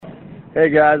Hey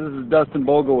guys, this is Dustin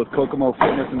Bogle with Kokomo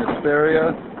Fitness in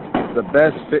Hesperia, the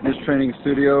best fitness training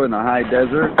studio in the high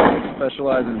desert.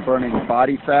 Specialize in burning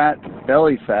body fat,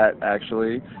 belly fat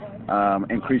actually,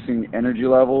 increasing energy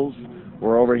levels.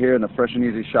 We're over here in the Fresh and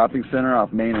Easy Shopping Center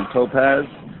off Main and Topaz.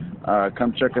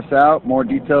 Come check us out. More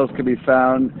details can be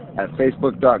found at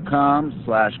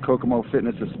facebook.com/Kokomo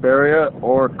Fitness Hesperia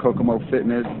or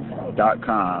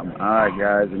KokomoFitness.com. Alright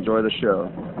guys, enjoy the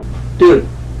show. Dude,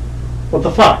 what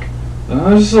the fuck?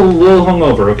 Just a little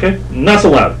hungover, okay? Not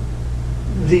so loud.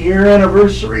 The year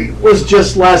anniversary was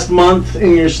just last month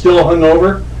and you're still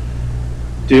hungover?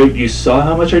 Dude, you saw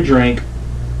how much I drank.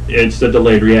 It's the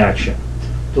delayed reaction.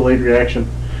 Delayed reaction.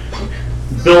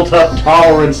 Built up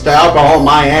tolerance to alcohol,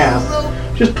 my ass.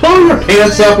 Just pull your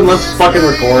pants up and let's fucking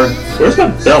record. Where's my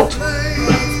belt?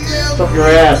 It's up your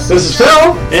ass. This is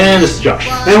Phil. And this is Josh.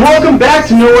 And welcome back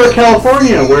to Nowhere,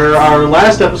 California, where our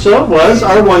last episode was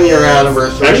our 1 year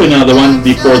anniversary. Actually, no, the one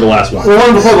before the last one. The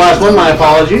one before the last one, my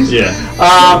apologies. Yeah.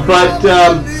 But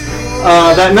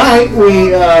that night,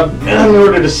 we, in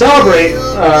order to celebrate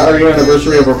our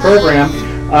anniversary of our program,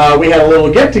 we had a little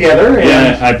get-together.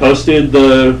 Yeah, I posted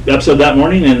the episode that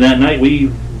morning, and that night we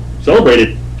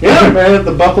celebrated. Yeah, right at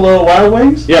the Buffalo Wild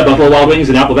Wings. Yeah, Buffalo Wild Wings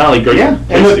in Apple Valley. Great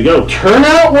place to go.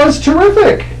 Turnout was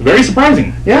terrific. Very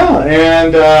surprising. Yeah,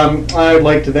 and I'd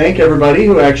like to thank everybody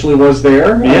who actually was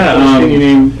there. Yeah, can you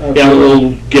name?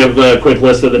 We'll give a quick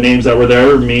list of the names that were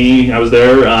there. Me, I was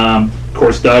there. Of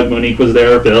course, Doug, Monique was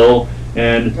there. Phil,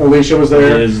 and Alicia was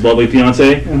there. His lovely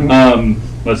fiance. Mm-hmm.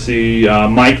 Let's see,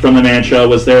 Mike from the Man Show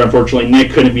was there. Unfortunately, Nick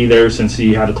couldn't be there since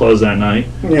he had to close that night.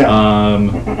 Yeah.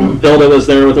 Hilda was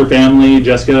there with her family.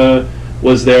 Jessica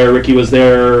was there. Ricky was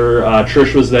there.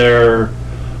 Trish was there.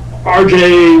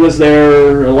 RJ was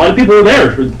there. A lot of people were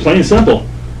there, plain and simple.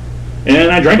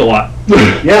 And I drank a lot.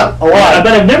 Yeah, a lot.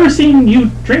 But I've never seen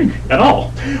you drink at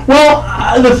all. Well,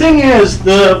 the thing is,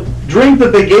 the drink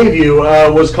that they gave you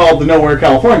was called the Nowhere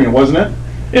California, wasn't it?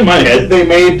 In my head.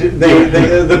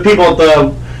 The people at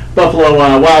the Buffalo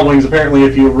Wild Wings, apparently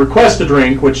if you request a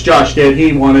drink, which Josh did,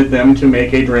 he wanted them to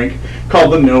make a drink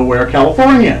called the Nowhere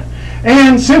California.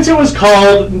 And since it was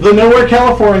called the Nowhere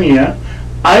California,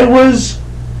 I was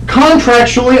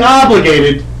contractually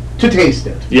obligated to taste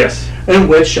it. Yes. In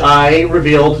which I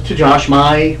revealed to Josh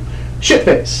my shit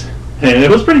face. And it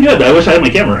was pretty good. I wish I had my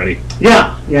camera ready.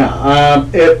 Yeah.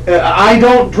 I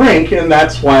don't drink, and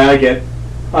that's why I get...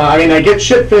 I get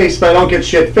shit-faced, but I don't get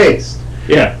shit-faced.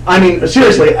 Yeah. I mean,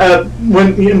 seriously,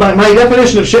 when my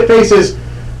definition of shit-face is,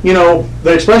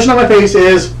 the expression on my face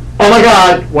is, oh my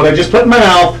god, what I just put in my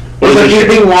mouth was a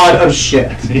heaping wad of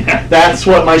shit. Yeah. That's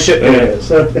what my shit-face is.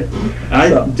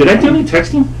 Did I do any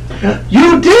texting?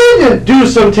 You did do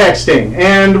some texting,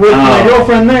 and with my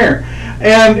girlfriend there.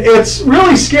 And it's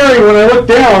really scary when I look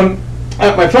down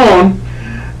at my phone,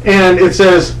 and it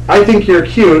says, I think you're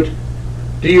cute.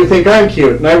 Do you think I'm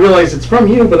cute? And I realize it's from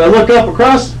you, but I look up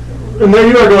across, and there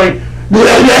you are going,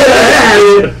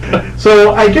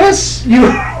 so I guess you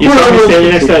saw me standing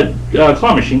next to that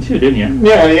claw machine too, didn't you?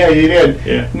 Yeah, you did.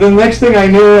 Yeah. And the next thing I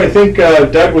knew, I think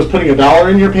Doug was putting $1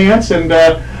 in your pants, and you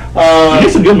get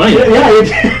some good money. Yeah, you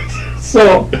did.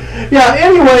 So, yeah,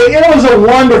 anyway, it was a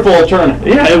wonderful tournament.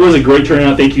 Yeah, it was a great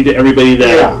turnout. Thank you to everybody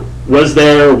that was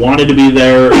there, wanted to be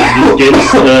there, and gave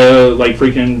us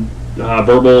freaking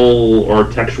verbal or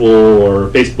textual or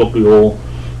Facebookable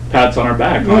pats on our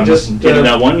back. Just getting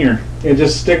that 1 year. Yeah,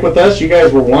 just stick with us. You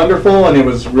guys were wonderful, and it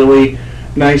was really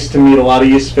nice to meet a lot of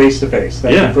you face to face.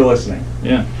 Thank you for listening.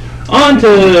 Yeah. On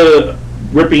to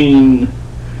ripping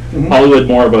Hollywood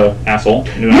more of a asshole.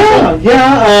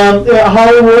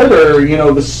 Hollywood,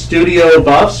 or the studio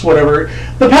buffs, whatever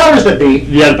the powers that be.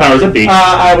 Yeah, the powers that be.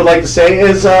 I would like to say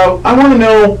is I want to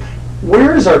know,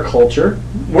 where is our culture?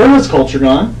 Where has culture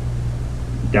gone?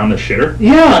 Down the shitter?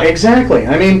 Yeah, exactly.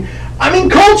 I mean,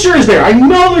 culture is there. I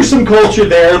know there's some culture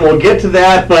there, and we'll get to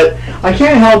that, but I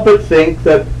can't help but think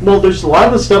that, there's a lot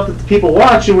of the stuff that the people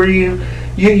watch where you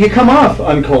come off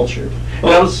uncultured.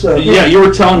 You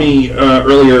were telling me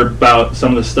earlier about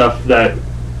some of the stuff that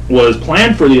was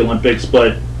planned for the Olympics,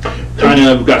 but kind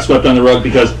of got swept on the rug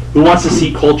because who wants to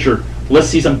see culture? Let's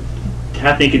see some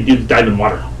half-naked dudes dive in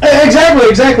water.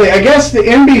 Exactly. I guess the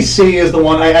NBC is the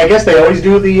one. I guess they always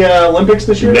do the Olympics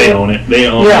this year. They own it. They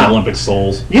own the Olympic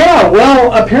souls. Yeah,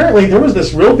 well, apparently there was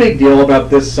this real big deal about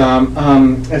this.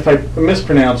 If I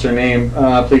mispronounce her name,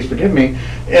 please forgive me.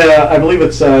 I believe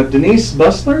it's Denise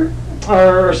Busler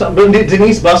or something.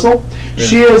 Denise Bustle.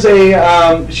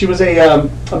 Yeah. She was a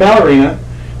ballerina.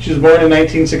 She was born in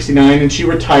 1969, and she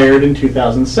retired in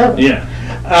 2007. Yeah.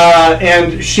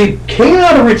 And she came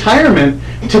out of retirement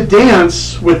to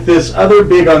dance with this other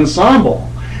big ensemble.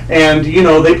 And, you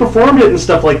know, they performed it and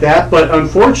stuff like that, but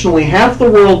unfortunately half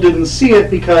the world didn't see it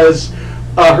because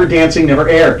her dancing never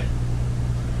aired.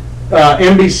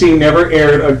 NBC never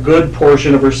aired a good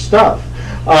portion of her stuff.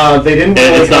 They didn't.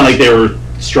 And it's not like they were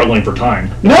struggling for time.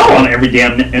 No. On every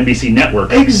damn NBC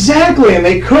network. Exactly, and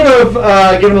they could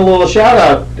have given a little shout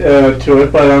out to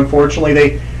it, but unfortunately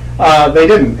they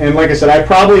didn't. And like I said, I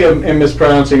probably am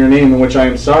mispronouncing her name, in which I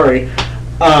am sorry.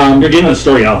 You're getting the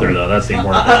story out there, though. That's the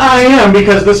important thing. I am,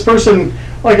 because this person,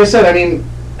 like I said, I mean,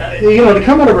 you know, to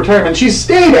come out of retirement, she's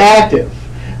stayed active,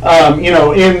 you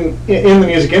know, in the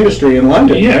music industry in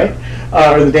London, Yeah.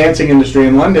 right? Or the dancing industry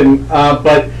in London.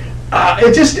 But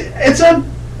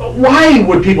why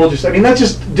would people just, I mean, that's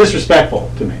just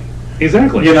disrespectful to me.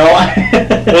 Exactly. You know? Well,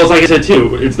 it's like I said,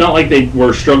 too. It's not like they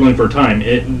were struggling for time.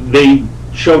 They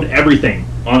showed everything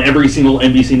on every single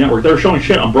NBC network. They were showing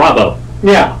shit on Bravo.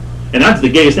 Yeah. And that's the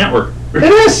gayest network. It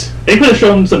is. They could have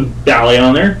shown some ballet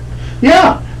on there.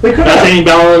 Yeah. They could Not have. saying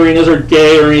ballerinas are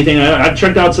gay or anything. I've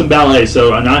checked out some ballet,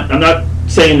 so I'm not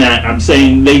saying that. I'm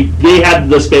saying they had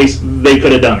the space. They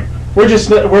could have done it. We're just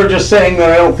saying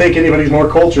that I don't think anybody's more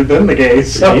cultured than the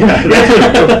gays. So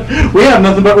Yeah. we have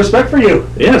nothing but respect for you.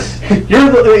 Yes.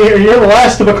 You're the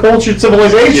last of a cultured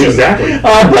civilization. Exactly.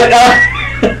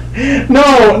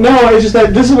 No, it's just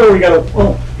that this is where we got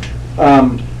to.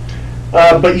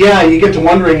 But yeah, you get to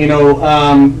wondering, you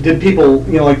know, did people,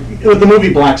 you know, like with the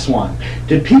movie Black Swan,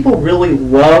 did people really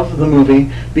love the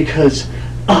movie because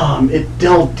it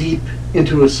delved deep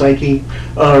into a psyche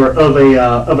or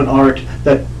of an art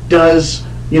that does,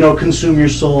 you know, consume your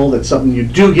soul? That's something you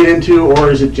do get into,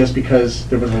 or is it just because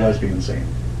there was a lesbian scene?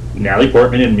 Natalie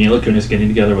Portman and Mila Kunis getting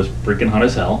together was freaking hot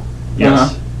as hell. Yes.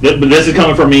 Uh-huh. But this is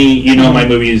coming from me. You know my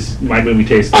movie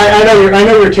taste. I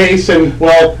know your taste, and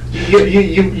well,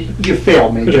 you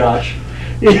failed me, Josh.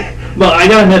 Well, I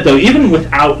gotta admit though, even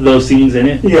without those scenes in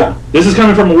it, Yeah, this is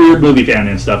coming from a weird movie fan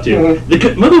and stuff too. Mhm.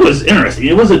 The movie was interesting.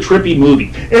 It was a trippy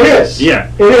movie. it is. Yeah,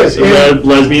 It is. the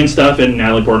lesbian stuff and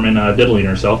Natalie Portman diddling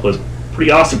herself was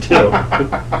pretty awesome too.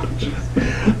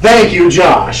 Thank you,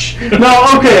 Josh. No,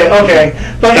 okay. But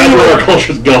That's where our anyway,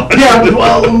 culture's going. yeah,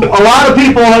 well, a lot of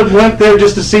people went there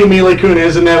just to see Mila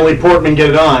Kunis and Natalie Portman get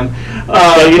it on.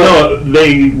 But you know,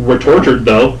 they were tortured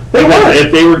though. They Because were.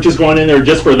 If they were just going in there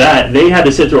just for that, they had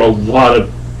to sit through a lot of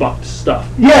fucked stuff.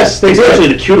 Yes, they Especially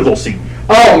did. the cuticle scene.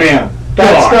 Oh man,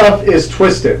 that God. stuff is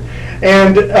twisted.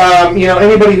 And you know,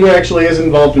 anybody who actually is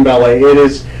involved in ballet, it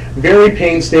is very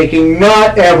painstaking.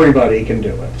 Not everybody can do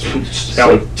it.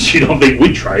 Hell, you don't think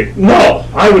we'd try it? No,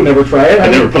 I would never try it. I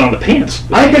mean, never put on the pants.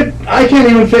 I can't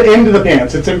even fit into the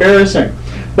pants. It's embarrassing.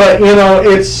 But you know,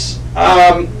 it's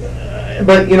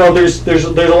but you know, there's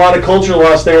a lot of culture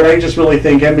lost there, and I just really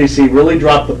think NBC really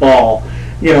dropped the ball.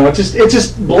 You know, it's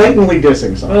just blatantly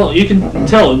dissing something. Well, you can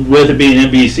tell with it being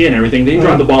NBC and everything, they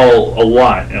dropped the ball a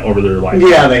lot over their life.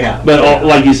 Yeah, they have. But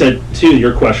like you said, too,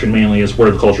 your question mainly is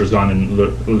where the culture's gone in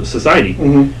the society.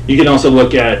 Mhm. You can also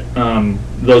look at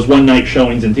those one-night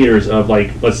showings in theaters of,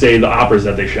 like, let's say the operas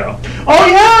that they show. Oh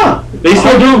yeah, They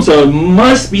still do them, so it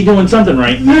must be doing something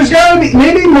right. there's got to be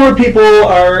maybe more people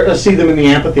are see them in the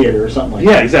amphitheater or something like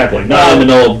that. Yeah, exactly. Not in the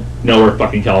middle of nowhere,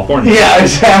 fucking California. Yeah,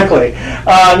 exactly.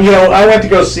 You know, I went to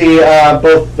go see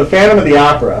both the Phantom of the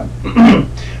Opera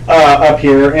up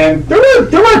here, and there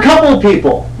were a couple of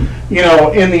people, you know,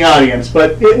 in the audience,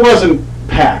 but it wasn't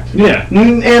packed. Yeah.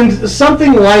 And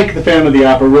something like the Phantom of the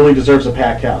Opera really deserves a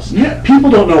packed house. Yeah. People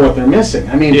don't know what they're missing.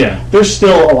 I mean, Yeah. there's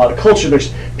still a lot of culture.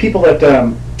 There's people that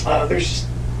there's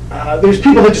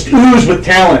people that just ooze with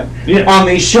talent Yeah. on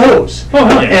these shows. Oh,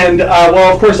 hell yeah. And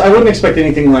well, of course, I wouldn't expect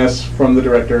anything less from the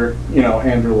director, you know,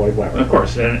 Andrew Lloyd Webber. Of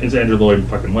course, and it's Andrew Lloyd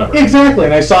fucking Webber. Exactly,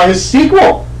 and I saw his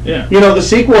sequel. Yeah. You know, the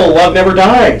sequel, Love Never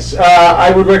Dies.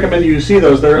 I would recommend you see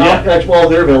those. They're Yeah. well,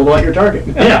 they're available at your Target.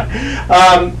 Yeah.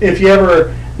 If you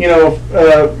ever,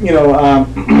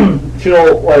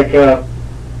 feel like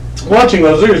watching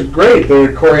those, they're just great. Their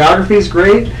choreography is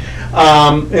great.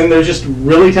 And they're just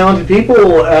really talented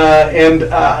people, and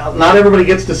not everybody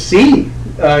gets to see,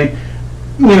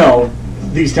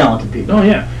 these talented people. Oh,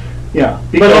 yeah. Yeah,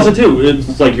 But also, too,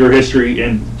 it's like your history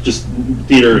and just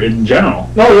theater in general.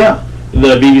 oh yeah,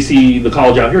 The BBC, the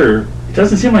college out here, it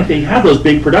doesn't seem like they have those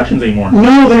big productions anymore.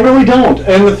 no, they really don't.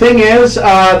 And the thing is,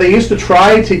 they used to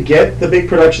try to get the big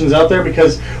productions out there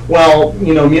because, well,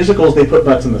 you know, musicals, they put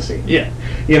butts in the seat. Yeah.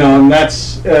 You know, and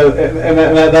that's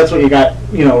what you got,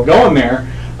 you know, going there.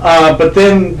 But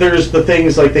then there's the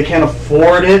things like they can't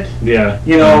afford it. Yeah.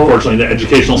 You know, unfortunately, the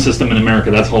educational system in America,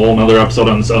 that's a whole other episode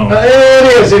on its own.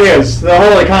 It is. The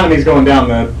whole economy's going down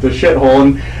the shithole.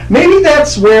 And maybe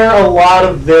that's where a lot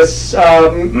of this,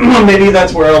 maybe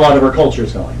that's where a lot of our culture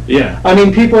is going. Yeah. I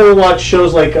mean, people watch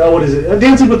shows like, what is it,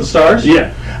 Dancing with the Stars?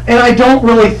 Yeah. And I don't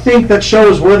really think that show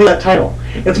is worthy of that title.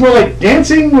 It's more like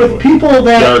dancing with people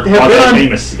that have been on,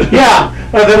 famous. yeah,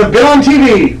 that have been on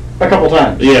TV a couple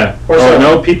times. Yeah. Or so.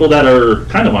 no, people that are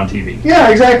kind of on TV. Yeah,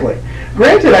 exactly.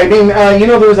 Granted, I mean,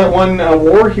 there was that one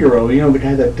war hero, the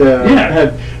guy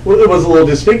that was a little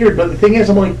disfigured, but the thing is,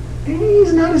 I'm like,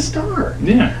 he's not a star.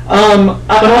 Yeah.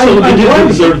 But also, they do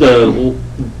deserve the,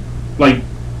 like,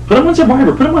 put him on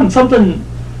Survivor, put him on something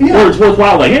where it's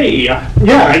worthwhile, like, hey,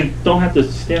 I don't have to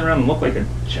stand around and look like a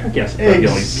jackass.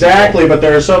 Exactly, but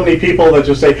there are so many people that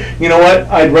just say, you know what,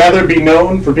 I'd rather be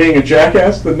known for being a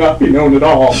jackass than not be known at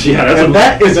all. Yeah,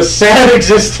 that is a sad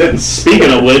existence.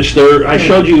 Speaking of which, I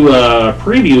showed you a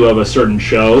preview of a certain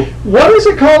show. What is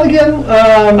it called again?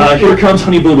 Here Comes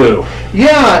Honey Boo Boo.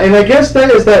 Yeah, and I guess that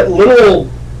is that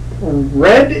little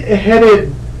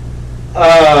red-headed,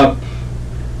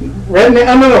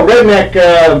 redneck.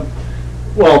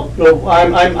 Well,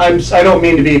 I don't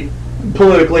mean to be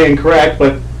politically incorrect,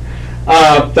 but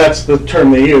that's the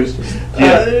term they used.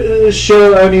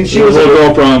 Show. I mean, she was a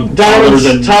girl from Toddlers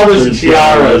and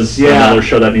Tiaras. Yeah, another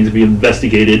show that needs to be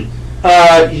investigated.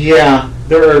 Yeah,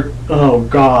 there are. Oh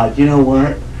God, you know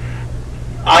what?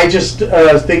 I just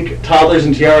think Toddlers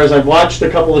and Tiaras. I've watched a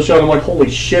couple of shows. And I'm like, holy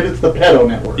shit! It's the Pedo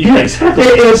Network. Yeah, exactly.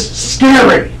 It is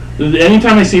scary.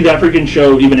 Anytime I see that freaking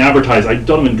show even advertised, I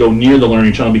don't even go near the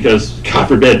Learning Channel because, God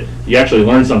forbid, you actually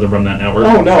learn something from that network.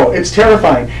 Oh no, it's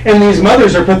terrifying. And these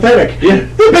mothers are pathetic. Yeah.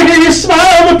 The bigger you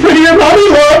smile, the prettier mommy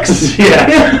looks.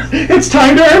 Yeah. It's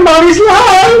time to earn mommy's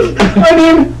love. I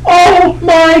mean, oh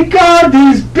my God,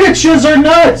 these bitches are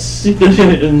nuts.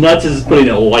 Nuts is putting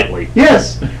it lightly.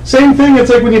 Yes. Same thing, it's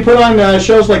like when you put on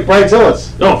shows like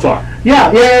Bridezillas. Oh, fuck.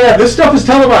 Yeah. This stuff is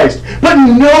televised. But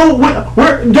no,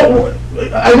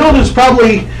 I know there's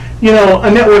probably, a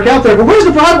network out there, but where's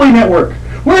the Broadway network?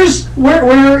 Where is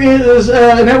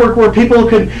a network where people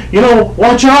could,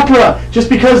 watch opera just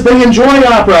because they enjoy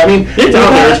opera? I mean, it's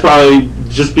out there. It's probably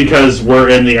just because we're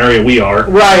in the area we are.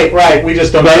 Right. We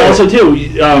just don't. But also too,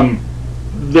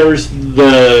 there's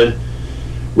the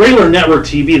regular network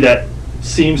TV that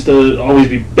seems to always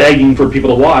be begging for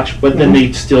people to watch, but then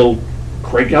they still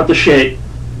crank out the shit.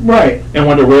 Right. And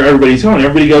wonder where everybody's going.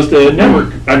 Everybody goes to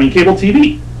network. I mean, cable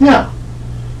TV. Yeah.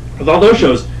 With all those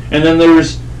shows, and then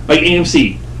there's like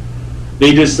AMC.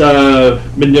 They just I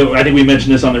think we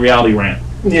mentioned this on the Reality Rant.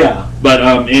 Yeah. But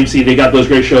AMC, they got those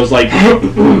great shows like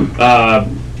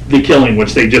The Killing,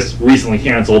 which they just recently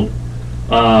canceled.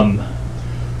 The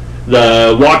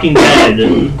Walking Dead,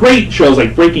 great shows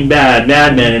like Breaking Bad,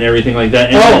 Mad Men, and everything like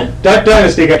that. And Duck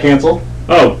Dynasty got canceled.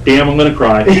 Oh, damn, I'm gonna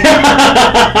cry.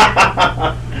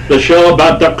 The show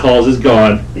about duck calls is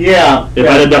gone. Yeah. If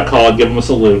I had a duck call, I'd give them a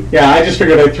salute. Yeah, I just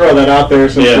figured I'd throw that out there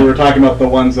since we were talking about the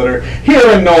ones that are here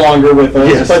and no longer with us.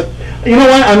 Yes. But you know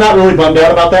what? I'm not really bummed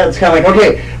out about that. It's kind of like,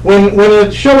 okay, when a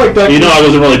show like Duck... I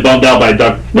wasn't really bummed out by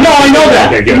duck. No, I know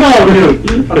that. Okay, good. No, dude.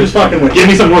 I'm just fucking with you. Give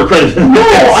me some more credit.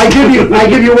 No, I give you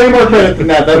way more credit than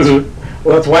that.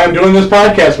 That's why I'm doing this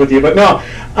podcast with you. But no,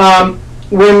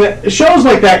 when shows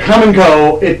like that come and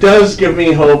go, it does give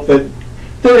me hope that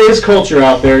there is culture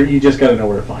out there. You just got to know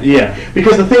where to find it. Yeah.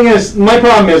 Because the thing is, my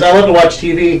problem is, I love to watch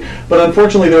TV, but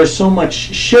unfortunately there's so much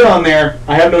shit on there,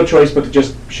 I have no choice but to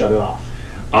just shut it off.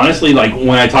 Honestly, like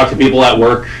when I talk to people at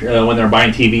work, when they're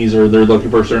buying TVs or they're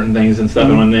looking for certain things and stuff,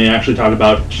 and when they actually talk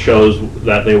about shows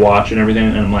that they watch and everything,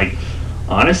 and I'm like,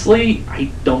 honestly,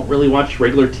 I don't really watch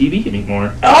regular TV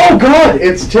anymore. Oh God,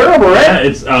 it's terrible, right? Yeah,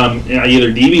 it's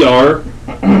either DVR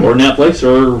or Netflix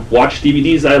or watch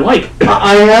DVDs that I like.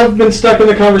 I have been stuck in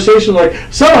the conversation like,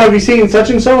 so have you seen such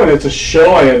and so? And it's a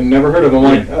show I had never heard of. I'm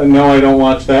like, no, I don't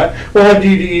watch that. Well, do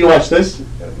you watch this?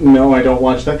 No, I don't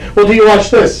watch that. Well, do you watch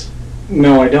this?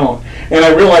 No, I don't. And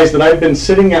I realized that I've been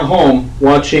sitting at home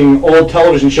watching old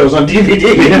television shows on DVD.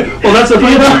 Well, that's the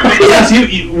thing. Yes,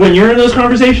 you when you're in those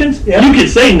conversations, you can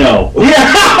say no.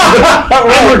 Yeah.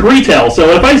 I work retail, so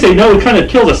if I say no, it kind of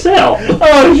kills a sale.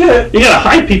 Oh, shit. You gotta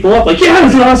hype people up, like, yeah,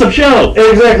 it's an awesome show.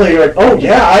 Exactly. You're like, oh,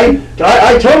 yeah,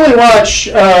 I totally watch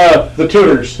The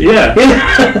Tudors. Yeah.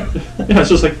 Yeah, it's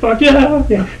just like, fuck yeah.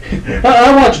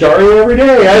 I watch Dario every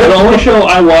day. The only show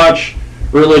I watch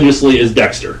religiously is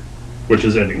Dexter, which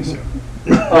is ending soon.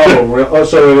 So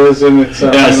it is in its...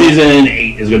 season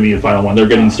 8 is going to be the final one. They're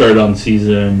getting started on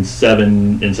season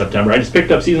 7 in September. I just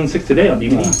picked up season 6 today on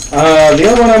DVD. The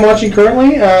other one I'm watching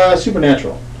currently,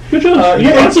 Supernatural. Good show.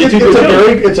 Yeah,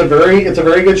 it's a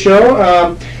very good show.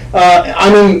 I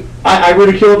mean, I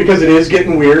ridicule it because it is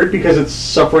getting weird because it's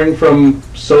suffering from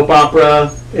soap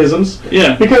opera isms.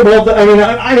 Yeah. Because I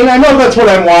know that's what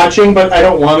I'm watching, but I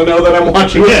don't want to know that I'm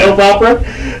watching a soap opera.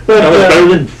 But it's better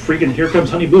than freaking Here Comes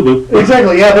Honey Boo Boo.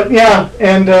 Exactly. Yeah. But yeah.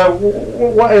 And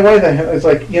why the hell? It's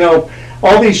like,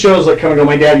 all these shows that come and go.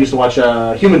 My dad used to watch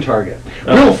Human Target.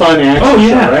 Real fun action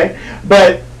show, right?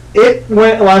 But it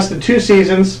lasted 2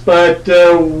 seasons, but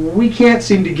we can't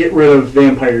seem to get rid of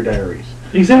Vampire Diaries.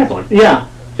 Exactly. Yeah.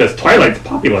 Because Twilight's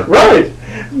popular. Right.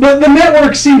 But the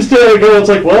network seems to go, it's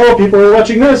like, well, people are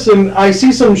watching this, and I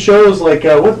see some shows like,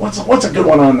 what's a good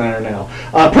one on there now?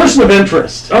 Person of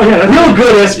Interest. Oh, yeah. That's real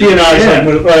good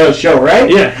espionage show, right?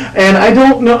 Yeah. And I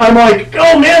don't know, I'm like,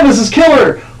 oh man, this is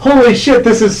killer. Holy shit,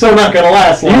 this is so not going to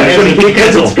last long. Yeah, it's going to get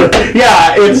canceled.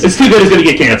 Yeah, it's too good, it's going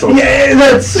to get canceled. Yeah,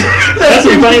 that's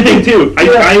the funny thing, too.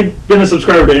 I've been a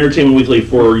subscriber to Entertainment Weekly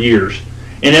for years.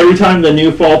 And every time the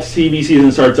new fall TV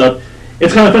season starts up,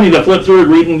 it's kind of funny to flip through it,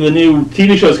 reading the new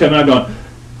TV shows coming out, going,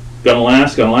 gonna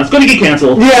last, gonna get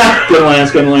canceled. Yeah. Gonna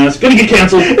last, gonna get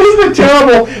canceled. Isn't it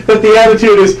terrible that the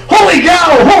attitude is, holy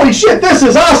cow, holy shit, this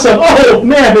is awesome. Oh,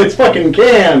 man, it's fucking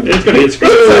canned. It's gonna get screwed.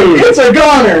 It's a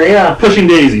goner, yeah. Pushing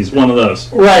Daisies, one of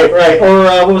those. Right.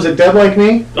 Or, what was it, Dead Like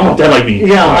Me? Oh, Dead Like Me.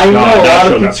 Yeah, I know a that lot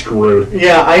show of got screwed.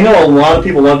 Yeah, I know a lot of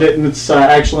people loved it, and it's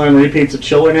actually on repeats of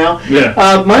Chiller now. Yeah.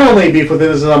 My only beef with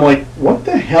it is that I'm like, what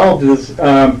the hell does,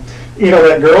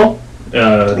 that girl?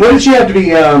 What did she have to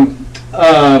be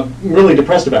really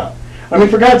depressed about? I mean,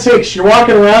 for God's sakes, you're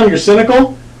walking around, you're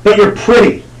cynical, but you're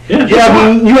pretty. Yeah,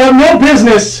 you have no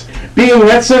business being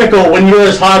that cynical when you're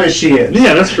as hot as she is.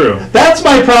 Yeah, that's true. That's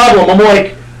my problem. I'm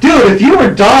like, dude, if you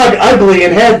were dog ugly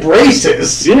and had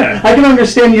braces, I can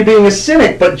understand you being a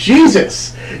cynic, but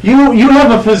Jesus, you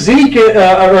have a physique or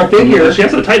a figure. She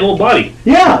has a tight little body.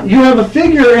 Yeah, you have a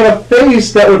figure and a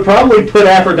face that would probably put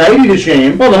Aphrodite to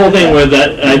shame. Well, the whole thing with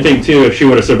that, I think, too, if she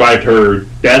would have survived her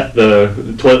death,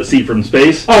 the toilet seat from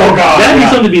space. Oh, God. That'd be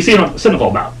something to be cynical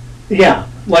about. Yeah,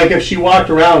 like if she walked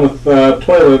around with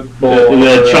toilet bowl.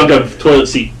 The chunk of toilet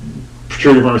seat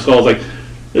protruding from her skull is like,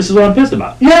 this is what I'm pissed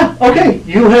about. Yeah, okay.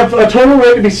 You have a total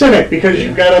right to be cynic because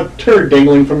you've got a turd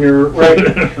dangling from your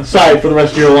right side for the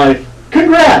rest of your life.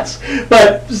 Congrats!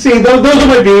 But, see, those are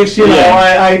my beefs,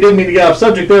 I didn't mean to get off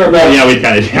subject there about... Yeah, we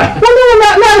kind of, Well,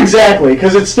 no, not exactly,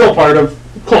 because it's still part of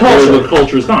culture. The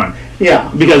culture's gone. Yeah.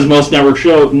 Because most networks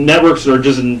are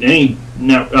just any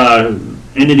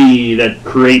entity that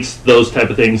creates those type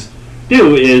of things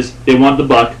do is they want the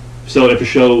buck, so if a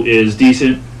show is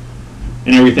decent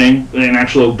and everything, an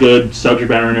actual good subject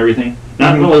matter and everything,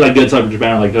 not only like good subject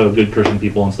matter, like good Christian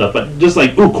people and stuff, but just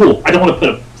like, ooh, cool, I don't want to put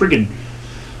a freaking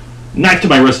knife to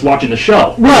my wrist watching the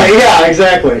show. Right, yeah,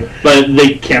 exactly. But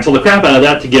they cancel the crap out of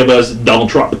that to give us Donald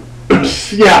Trump.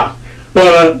 Yeah.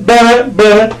 But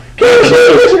cash.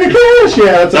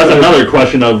 Yeah, that's another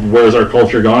question of where's our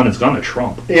culture gone? It's gone to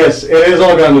Trump. Yes, it is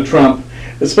all gone to Trump.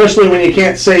 Especially when you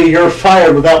can't say you're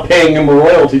fired without paying him a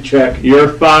royalty check.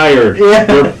 You're fired.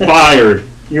 Yeah. You're fired.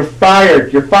 You're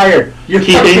fired. You're fired. You're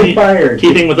fucking fired.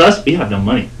 Keeping with us, we have no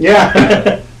money.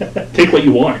 Yeah. Take what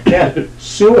you want. Yeah.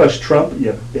 Sue us, Trump,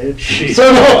 you bitch. He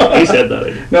said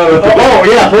that. No. Oh,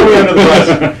 yeah, throw me under the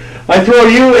bus. I throw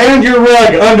you and your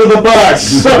rug under the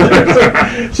bus.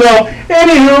 So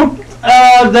anywho,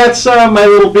 that's my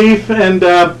little beef, and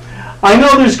I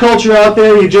know there's culture out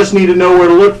there. You just need to know where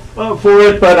to look for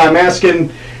it. But I'm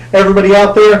asking everybody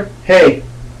out there, hey,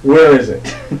 where is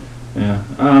it? Yeah.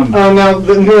 Now,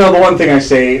 the one thing I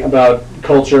say about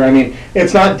culture, I mean,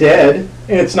 it's not dead.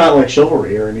 It's not like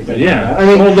chivalry or anything. Yeah. Like that. I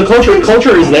mean, well, the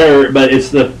culture is there, but it's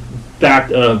the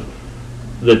fact of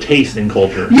the taste in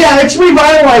culture. Yeah, it's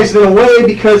revitalized in a way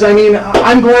because I mean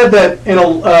I'm glad that in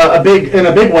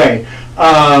a big way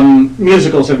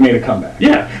musicals have made a comeback.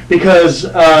 Yeah, because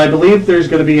I believe there's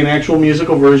going to be an actual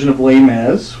musical version of Les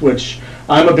Mis, which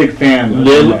I'm a big fan of.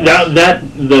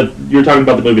 You're talking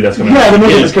about the movie that's coming out. Yeah, the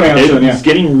movie that's coming out soon, yeah. It's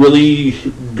getting really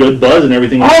good buzz and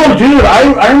everything. Oh, dude,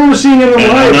 I remember seeing it in live.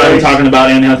 I'm not even talking about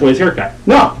Anne Hathaway's haircut.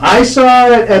 No, I saw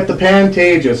it at the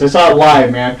Pantages. I saw it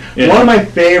live, man. Yeah. One of my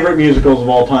favorite musicals of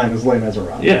all time is Les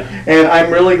Miserables. Yeah. And I'm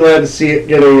really glad to see it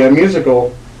get a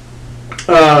musical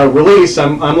release.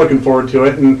 I'm looking forward to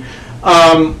it. And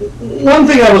one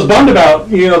thing I was bummed about,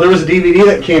 there was a DVD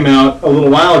that came out a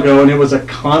little while ago, and it was a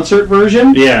concert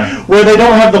version. Yeah. Where they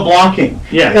don't have the blocking.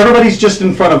 Yeah. Everybody's just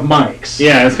in front of mics.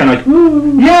 Yeah, it's kind of like,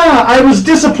 ooh. Yeah, I was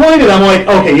disappointed. I'm like,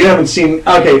 okay, you haven't seen.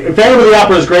 Okay, Phantom of the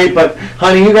Opera is great, but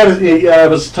honey, you got to. I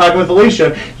was talking with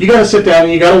Alicia. You got to sit down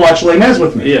and you got to watch Les Mis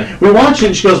with me. Yeah. We watched it,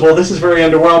 and she goes, "Well, this is very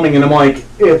underwhelming," and I'm like,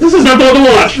 This is not the one to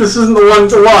watch. This isn't the one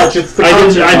to watch. It's the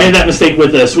I made that mistake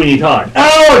with Sweeney Todd.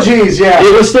 Oh, jeez, yeah.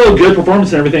 It was still a good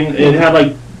performance and everything. It had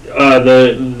like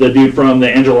the dude from the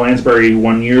Angela Lansbury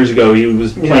one years ago. He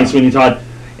was playing Sweeney Todd,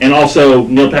 and also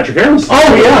Neil Patrick Harris.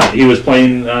 Oh yeah, he was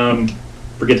playing.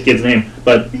 Forget the kid's name,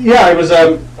 but yeah, it was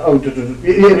it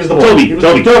was the boy.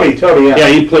 Toby. Yeah. Yeah,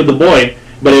 he played the boy,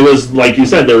 but it was like you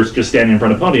said, they were just standing in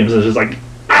front of podiums. It's just like.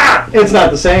 It's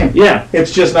not the same. Yeah.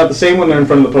 It's just not the same when they're in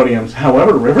front of the podiums.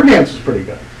 However, Riverdance was pretty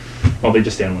good. Well, they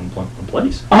just stand in one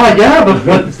place. Oh, yeah, but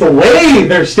what's the way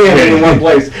they're standing in one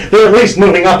place? They're at least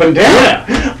moving up and down. Yeah.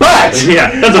 But...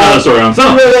 yeah, that's another story on its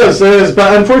own. It is.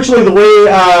 But unfortunately, the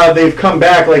way they've come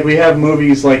back, like we have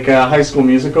movies like High School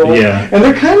Musical. Yeah. And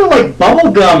they're kind of like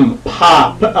bubblegum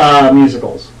pop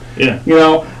musicals. Yeah. You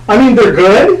know, I mean, they're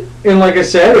good. And like I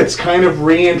said, it's kind of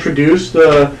reintroduced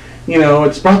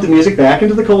it's brought the music back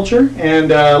into the culture, and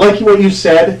like what you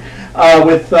said,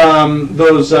 with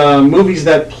those movies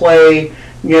that play,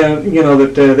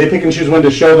 that they pick and choose when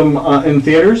to show them in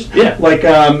theaters. Yeah. Like,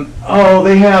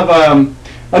 they have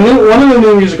one of the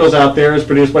new musicals out there is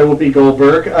produced by Whoopi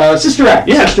Goldberg. Sister Act.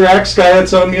 Yeah. Sister Act's got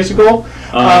its own musical.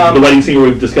 The Wedding Singer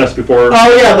we've discussed before.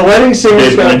 Oh yeah, The Wedding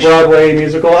Singer's got a Broadway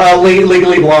musical.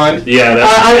 Legally Blonde. Yeah,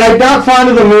 I'm not fond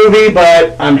of the movie,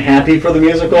 but I'm happy for the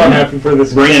musical. I'm happy for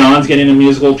this. Bring It On's getting a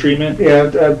musical treatment. Yeah,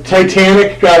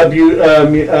 Titanic got abused.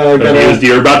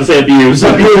 You're about to say abused.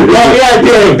 Oh yeah, I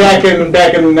did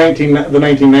back in the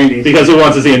 1990s. Because who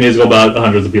wants to see a musical about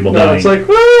hundreds of people dying? It's like,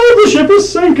 the ship is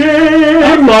sinking.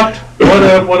 I'm fucked.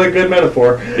 What a good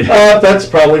metaphor. That's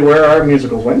probably where our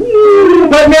musicals went.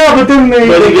 But then they.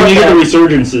 But then you get the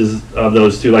resurgences of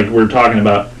those two, like we're talking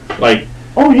about, like.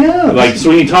 Oh yeah. Like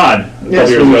Sweeney Todd a couple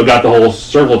years ago got the whole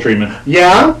circle treatment.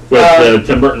 Yeah. With the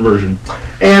Tim Burton version.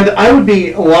 And I would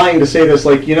be lying to say this,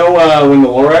 like when the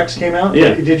Lorax came out.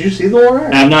 Yeah. Did you see the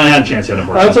Lorax? I've not had a chance yet.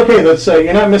 That's okay. That's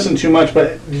you're not missing too much.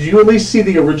 But did you at least see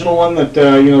the original one that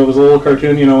was a little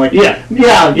cartoon? Yeah.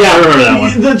 Yeah. I remember that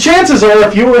one. The chances are,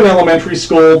 if you were in elementary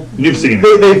school, you've seen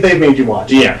it. They've made you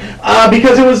watch. Yeah.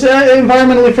 Because it was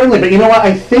environmentally friendly. But you know what?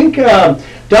 I think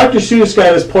Dr. Seuss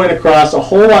got his point across a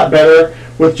whole lot better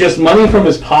with just money from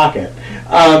his pocket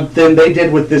than they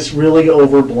did with this really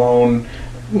overblown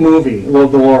movie, The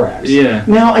Lorax. Yeah.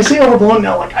 Now, I say overblown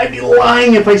now, like I'd be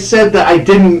lying if I said that I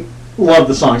didn't love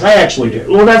the songs. I actually do.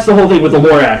 Well, that's the whole thing with the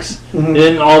Lorax. Mm-hmm.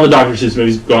 In all the Dr. Seuss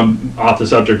movies, going off the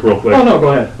subject real quick. Oh, no,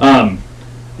 go ahead.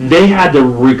 They had to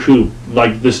recoup,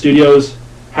 like the studios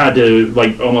had to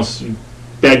like almost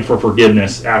beg for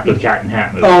forgiveness after the Cat in the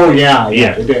Hat movie. Oh, yeah,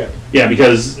 they did. Yeah,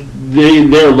 because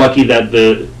they're lucky that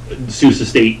the Seuss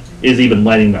estate is even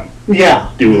letting them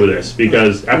do this,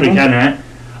 because after the Cat in the Hat,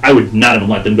 I would not have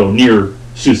let them go near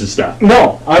Seuss's stuff.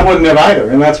 No, I wouldn't have either,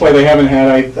 and that's why they haven't had.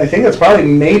 I think that's probably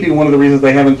maybe one of the reasons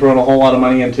they haven't thrown a whole lot of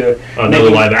money into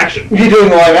another live action. Doing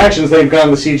the live actions, they've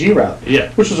gone the CG route. Yeah,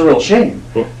 which was a real shame.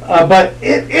 Cool. But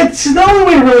it's the only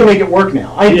way to really make it work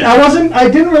now. I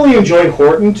didn't really enjoy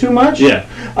Horton too much. Yeah.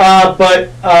 But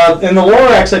in the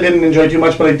Lorax, I didn't enjoy too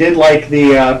much, but I did like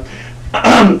the.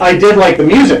 I did like the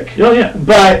music. Oh yeah.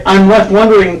 But I'm left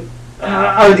wondering.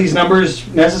 Are these numbers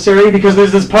necessary? Because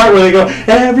there's this part where they go,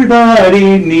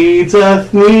 everybody needs a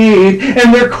need,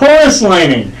 and they're chorus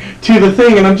lining to the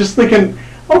thing, and I'm just thinking,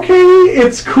 okay,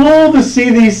 it's cool to see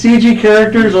these CG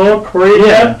characters all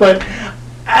choreographed, but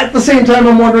at the same time,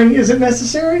 I'm wondering, is it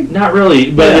necessary? Not really,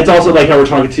 but it's also like how we're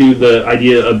talking to the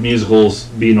idea of musicals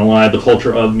being alive, the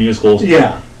culture of musicals.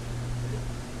 Yeah.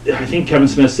 I think Kevin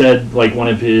Smith said, like, one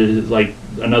of his, like,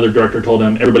 another director told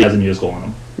him, everybody has a musical in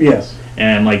them. Yes.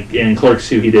 And like in Clerks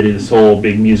 2, he did this whole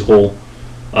big musical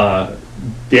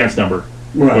dance number,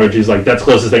 which is like, that's the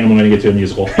closest thing I'm going to get to a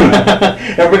musical.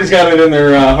 Everybody's got it in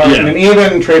their heart, and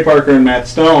even Trey Parker and Matt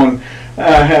Stone.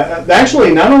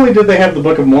 Actually, not only did they have the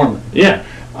Book of Mormon,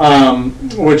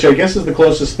 which I guess is the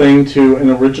closest thing to an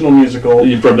original musical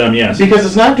from them, yes, because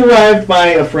it's not derived by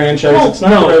a franchise. Well, it's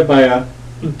not derived by a.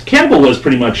 Cannibal was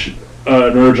pretty much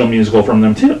an original musical from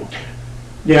them too.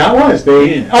 Yeah, it was.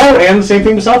 And the same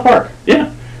thing with South Park.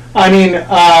 Yeah. I mean,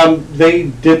 they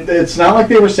did. It's not like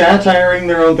they were satiring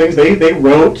their own things. They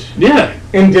wrote. Yeah.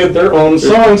 And did their own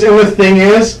songs. And the thing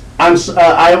is,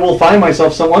 I will find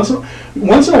myself once in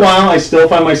a while. I still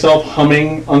find myself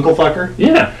humming Uncle Fucker.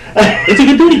 Yeah. It's a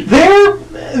good beat. They're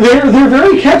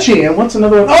very catchy. And what's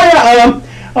another one? Oh yeah.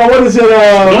 What is it?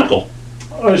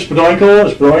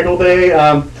 Spadoinkle Day.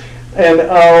 And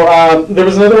there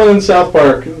was another one in South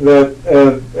Park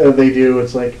that they do.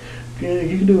 It's like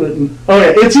you can do it.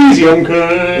 It's easy. I'm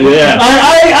good. Yeah.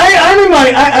 I'm in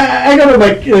I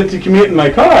go to commute in my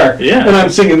car, Yeah. and I'm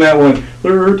singing that one.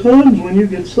 There are times when you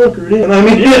get suckered in. I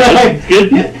mean,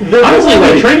 Good. Honestly,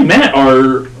 like Trey and Matt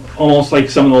are almost like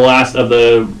some of the last of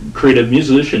the creative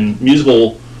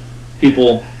musical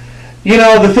people. You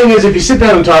know, the thing is, if you sit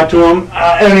down and talk to them,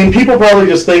 I mean, people probably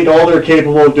just think all they're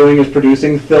capable of doing is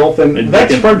producing filth, and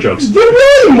that's making fart jokes.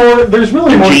 There's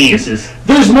really more. Geniuses.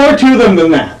 There's more to them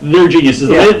than that. They're geniuses.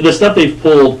 Yeah. The stuff they've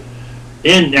pulled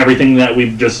in everything that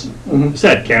we've just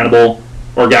said, Cannibal,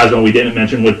 Orgasmo we didn't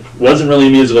mention, which wasn't really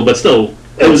a musical, but still,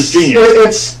 it was genius.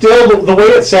 It's still, the way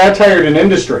it satired an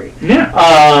industry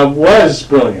was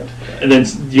brilliant. And then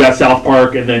you got South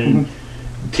Park, and then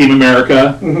Team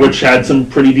America, which had some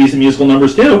pretty decent musical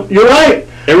numbers too. You're right.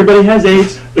 Everybody has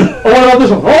AIDS. Oh, what about this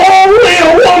one? Only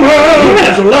a woman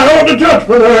is allowed to touch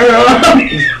with her.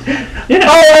 Yeah.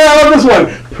 Oh, I love this one.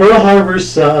 Pearl Harbor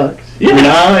sucked. Yeah. And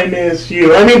I miss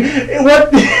you. I mean,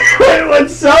 what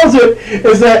sells it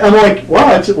is that I'm like,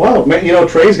 wow, man, you know,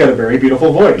 Trey's got a very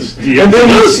beautiful voice. Yeah. And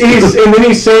then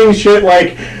he's saying shit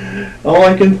like, all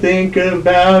I can think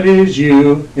about is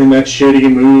you in that shitty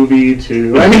movie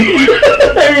too. I mean,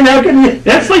 how can you?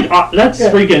 That's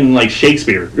freaking like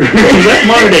Shakespeare. That's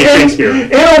modern day Shakespeare.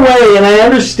 In a way, and I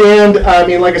understand. I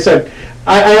mean, like I said,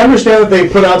 I understand that they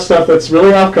put out stuff that's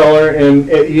really off color, and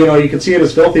you know, you can see it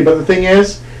as filthy. But the thing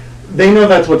is, they know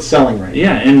that's what's selling right now.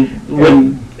 Yeah, and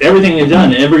with everything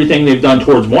they've done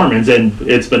towards Mormons, and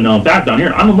it's been known fact down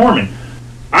here. I'm a Mormon,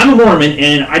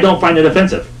 and I don't find it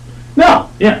offensive. No.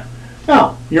 Yeah.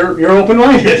 No, you're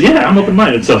open-minded. Yeah, I'm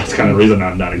open-minded, so that's kind of the reason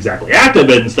I'm not exactly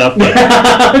active in stuff. But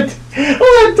well,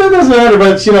 that doesn't matter.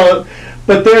 But you know,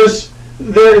 but there's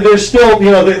still,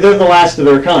 you know, they're the last of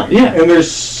their kind. Yeah, and there's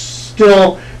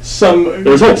still some.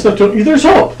 There's hope. There's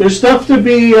hope. There's stuff to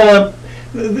be.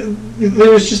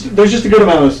 There's just a good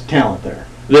amount of talent there.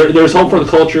 There's hope for the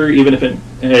culture, even if it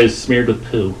is smeared with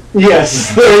poo.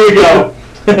 Yes, there you go.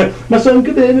 My son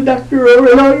could be a doctor or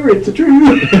a lawyer. It's a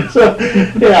truth. So,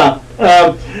 yeah.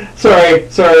 Sorry.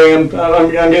 I'm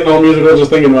getting all musical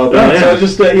just thinking about that. Oh, yeah. So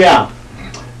just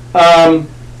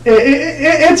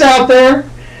it's out there.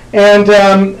 And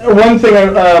one thing,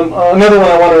 another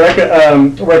one I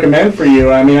want to recommend for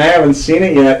you. I mean, I haven't seen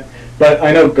it yet, but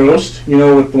I know Ghost. You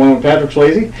know, with the one with Patrick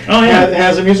Swayze. Oh yeah.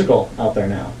 Has a musical out there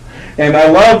now, and I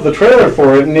love the trailer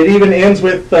for it. And it even ends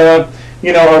with.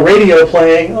 You know, a radio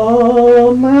playing,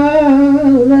 oh, my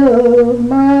love,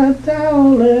 my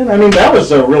darling. I mean, that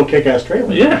was a real kick-ass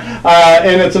trailer. Yeah.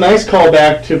 And it's a nice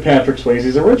callback to Patrick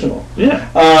Swayze's original. Yeah.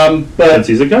 But since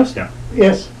he's a ghost now.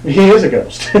 Yes, he is a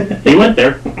ghost. He went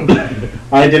there.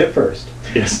 I did it first.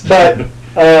 Yes. But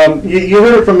you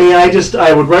heard it from me.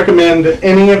 I would recommend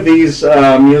any of these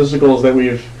musicals that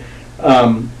we've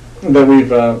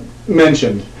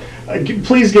mentioned.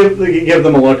 Please give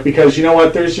them a look, because you know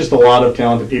what? There's just a lot of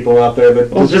talented people out there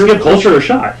that just give culture a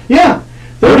shot. Yeah.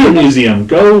 Go to a museum.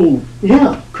 Go.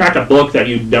 Yeah. Crack a book that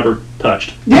you've never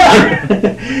touched.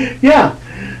 Yeah. Yeah.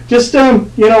 Just you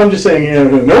know, I'm just saying. You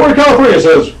know, Nowhere California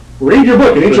says read your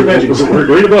book and eat your veggies.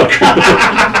 Read a book.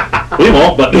 We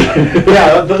won't, but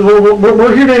yeah,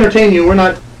 we're here to entertain you. We're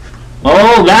not.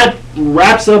 Oh, that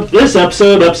wraps up this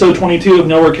episode 22 of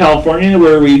Nowhere California,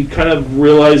 where we kind of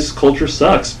realize culture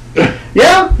sucks.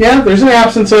 Yeah, there's an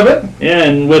absence of it.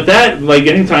 And with that, like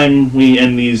anytime we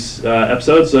end these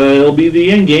episodes, it'll be the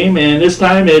end game, and this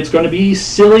time it's going to be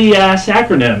silly ass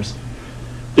acronyms.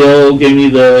 Bill gave me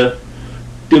the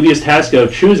dubious task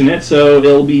of choosing it, so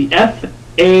it'll be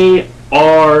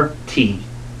FART.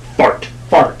 Fart.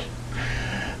 Fart.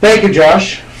 Thank you,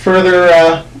 Josh.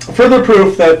 Further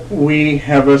proof that we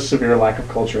have a severe lack of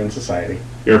culture in society.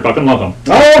 You're fucking welcome.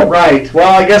 All right.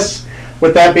 Well, I guess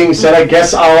with that being said, I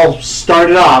guess I'll start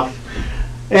it off.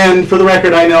 And for the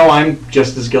record, I know I'm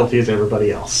just as guilty as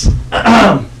everybody else.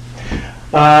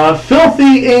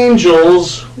 Filthy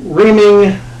angels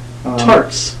reaming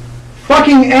tarts.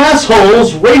 Fucking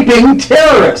assholes raping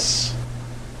terrorists.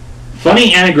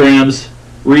 Funny anagrams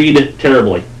read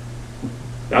terribly.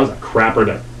 That was a crapper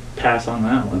to pass on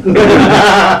that one.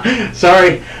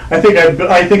 Sorry, I think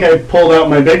I pulled out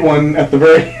my big one at the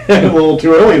very end a little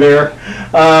too early there.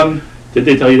 Did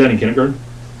they tell you that in kindergarten?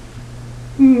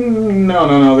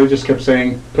 No. They just kept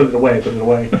saying, "Put it away, put it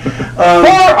away." For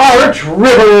art,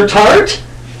 river tart.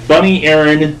 Funny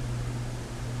Aaron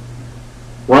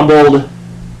rumbled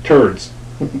turds.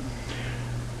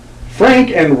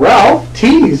 Frank and Ralph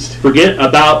teased. Forget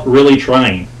about really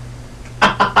trying.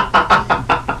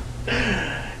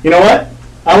 You know what?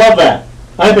 I love that.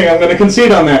 I think I'm going to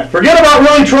concede on that. Forget about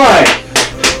really trying.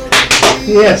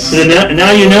 Yes.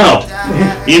 Now you know.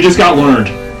 You just got learned.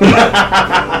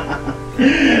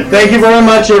 Thank you very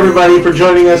much, everybody, for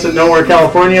joining us at Nowhere,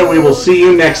 California. We will see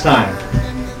you next time.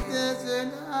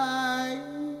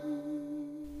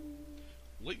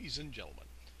 Ladies and gentlemen,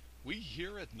 we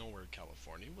here at Nowhere,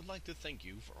 California would like to thank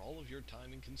you for all of your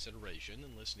time and consideration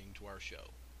in listening to our show.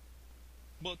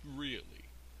 But really,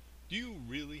 do you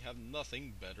really have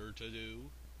nothing better to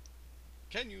do?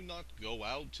 Can you not go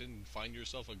out and find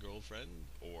yourself a girlfriend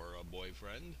or a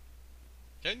boyfriend?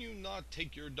 Can you not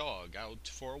take your dog out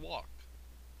for a walk?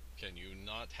 Can you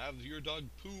not have your dog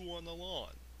poo on the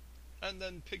lawn, and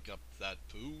then pick up that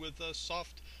poo with a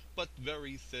soft but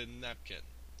very thin napkin?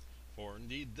 For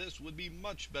indeed this would be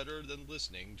much better than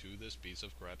listening to this piece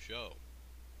of crap show.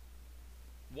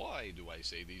 Why do I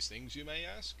say these things, you may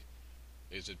ask?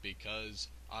 Is it because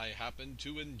I happen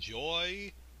to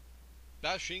enjoy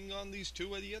bashing on these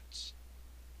two idiots?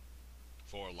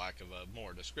 For lack of a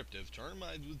more descriptive term,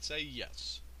 I would say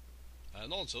yes.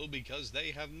 And also because they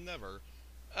have never,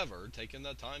 ever taken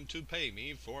the time to pay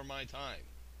me for my time.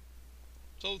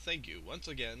 So thank you once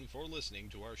again for listening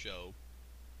to our show.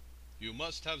 You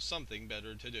must have something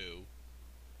better to do.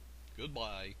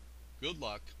 Goodbye, good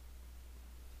luck,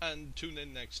 and tune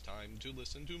in next time to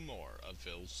listen to more of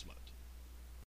Phil's Smut.